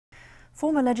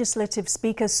Former Legislative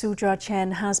Speaker Su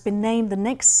Jia-chyuan has been named the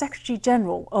next Secretary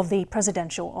General of the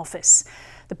Presidential Office.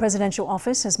 The Presidential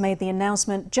Office has made the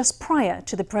announcement just prior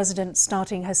to the President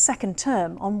starting her second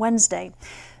term on Wednesday.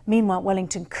 Meanwhile,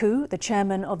 Wellington Koo, the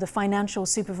chairman of the Financial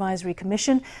Supervisory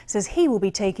Commission, says he will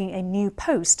be taking a new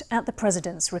post at the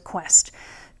President's request.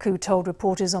 Koo told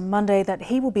reporters on Monday that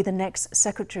he will be the next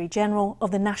Secretary General of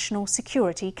the National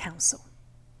Security Council.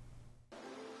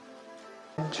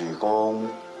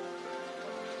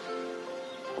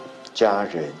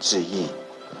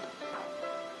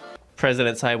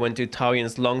 President Tsai went to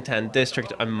Taoyuan's Longtan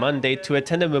district on Monday to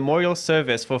attend a memorial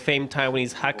service for famed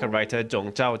Taiwanese Hakka writer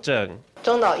Chung Chao-cheng.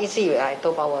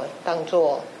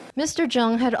 Mr.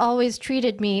 Chung had always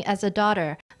treated me as a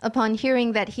daughter. Upon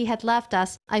hearing that he had left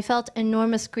us, I felt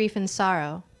enormous grief and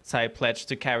sorrow. Tsai pledged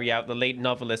to carry out the late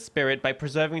novelist spirit by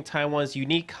preserving Taiwan's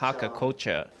unique Hakka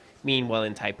culture. Meanwhile,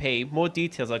 in Taipei, more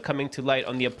details are coming to light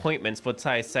on the appointments for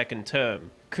Tsai's second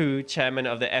term. Koo, chairman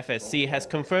of the FSC, has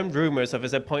confirmed rumors of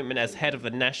his appointment as head of the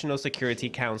National Security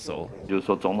Council.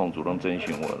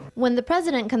 When the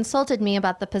president consulted me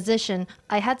about the position,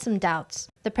 I had some doubts.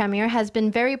 The premier has been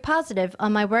very positive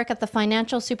on my work at the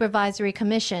Financial Supervisory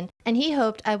Commission, and he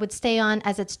hoped I would stay on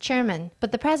as its chairman.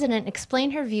 But the president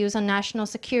explained her views on national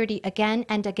security again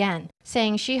and again,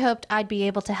 saying she hoped I'd be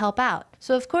able to help out.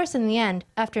 So of course, in the end,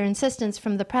 after insistence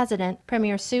from the president,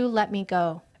 Premier Su let me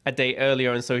go. A day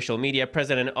earlier on social media,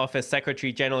 President Office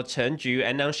Secretary General Chen Ju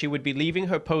announced she would be leaving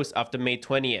her post after May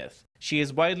 20th. She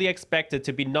is widely expected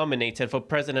to be nominated for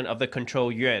president of the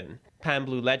Control Yuan.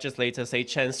 Pan-Blue legislators say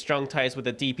Chen's strong ties with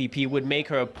the DPP would make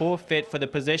her a poor fit for the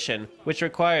position, which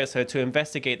requires her to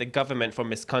investigate the government for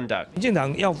misconduct. The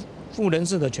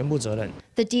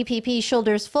DPP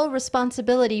shoulders full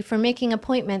responsibility for making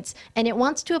appointments, and it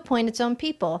wants to appoint its own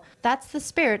people. That's the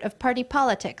spirit of party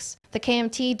politics. The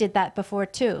KMT did that before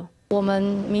too. The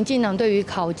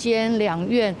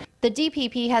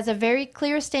DPP has a very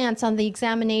clear stance on the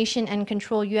examination and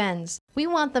control yuans. We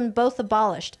want them both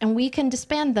abolished, and we can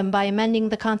disband them by amending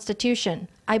the constitution.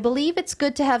 I believe it's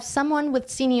good to have someone with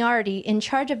seniority in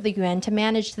charge of the yuan to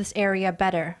manage this area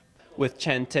better. With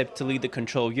Chen tipped to lead the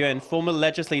Control Yuan, former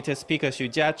Legislative Speaker Su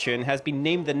Jia-chyuan has been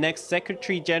named the next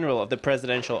Secretary General of the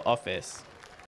Presidential Office.